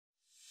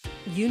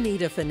You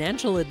need a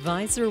financial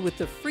advisor with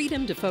the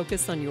freedom to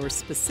focus on your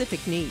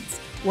specific needs.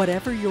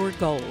 Whatever your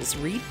goals,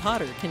 Reed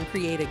Potter can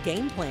create a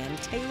game plan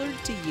tailored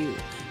to you.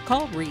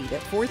 Call Reed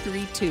at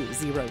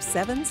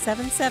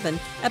 432-0777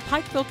 at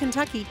Pikeville,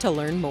 Kentucky to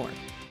learn more.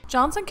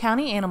 Johnson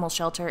County Animal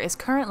Shelter is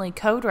currently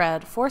code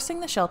red, forcing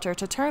the shelter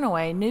to turn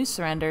away new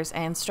surrenders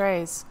and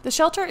strays. The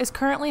shelter is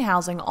currently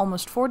housing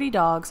almost 40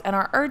 dogs and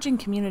are urging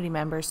community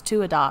members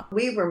to adopt.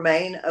 We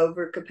remain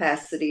over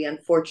capacity,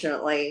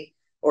 unfortunately,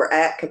 or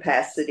at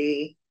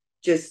capacity.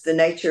 Just the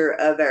nature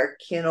of our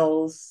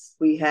kennels.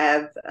 We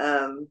have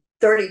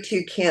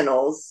 32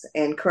 kennels,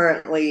 and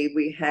currently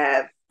we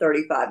have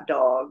 35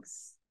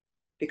 dogs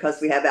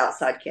because we have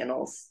outside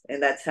kennels,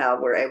 and that's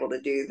how we're able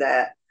to do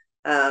that.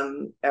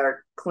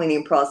 Our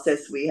cleaning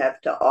process we have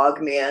to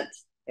augment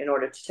in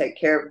order to take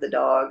care of the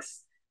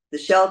dogs. The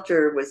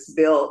shelter was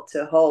built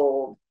to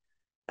hold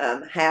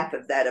half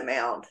of that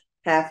amount,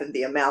 half of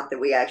the amount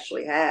that we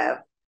actually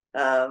have.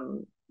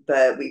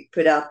 But we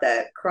put out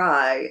that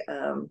cry,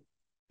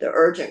 the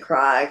urgent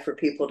cry for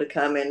people to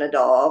come and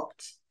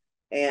adopt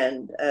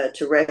and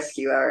to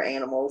rescue our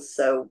animals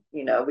so,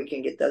 we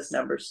can get those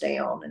numbers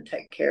down and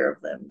take care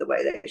of them the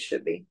way they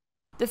should be.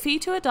 The fee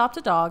to adopt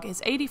a dog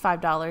is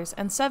 $85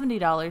 and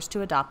 $70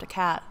 to adopt a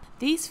cat.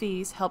 These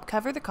fees help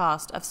cover the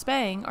cost of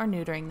spaying or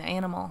neutering the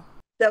animal.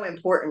 So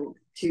important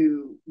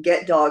to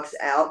get dogs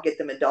out, get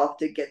them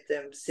adopted, get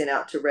them sent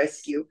out to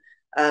rescue,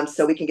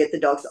 so we can get the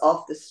dogs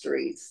off the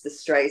streets, the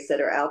strays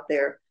that are out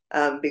there,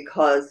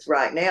 because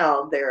right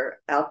now they're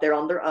out there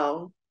on their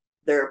own.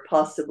 They're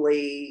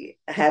possibly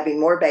having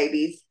more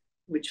babies,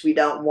 which we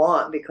don't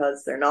want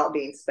because they're not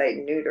being spayed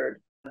and neutered.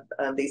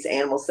 These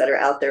animals that are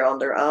out there on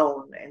their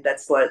own. And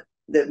that's what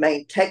the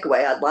main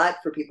takeaway I'd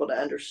like for people to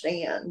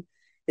understand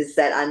is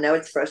that I know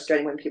it's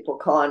frustrating when people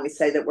call and we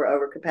say that we're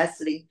over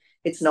capacity.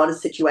 It's not a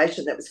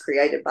situation that was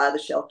created by the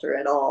shelter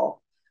at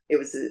all. It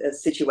was a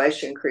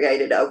situation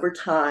created over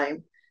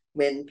time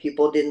when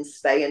people didn't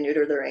spay and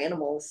neuter their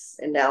animals.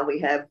 And now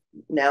we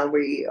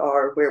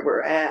are where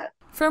we're at.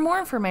 For more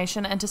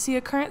information and to see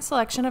a current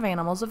selection of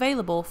animals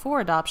available for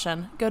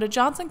adoption, go to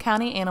Johnson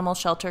County Animal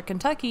Shelter,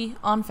 Kentucky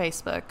on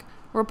Facebook.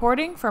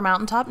 Reporting for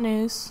Mountaintop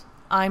News,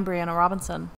 I'm Brianna Robinson.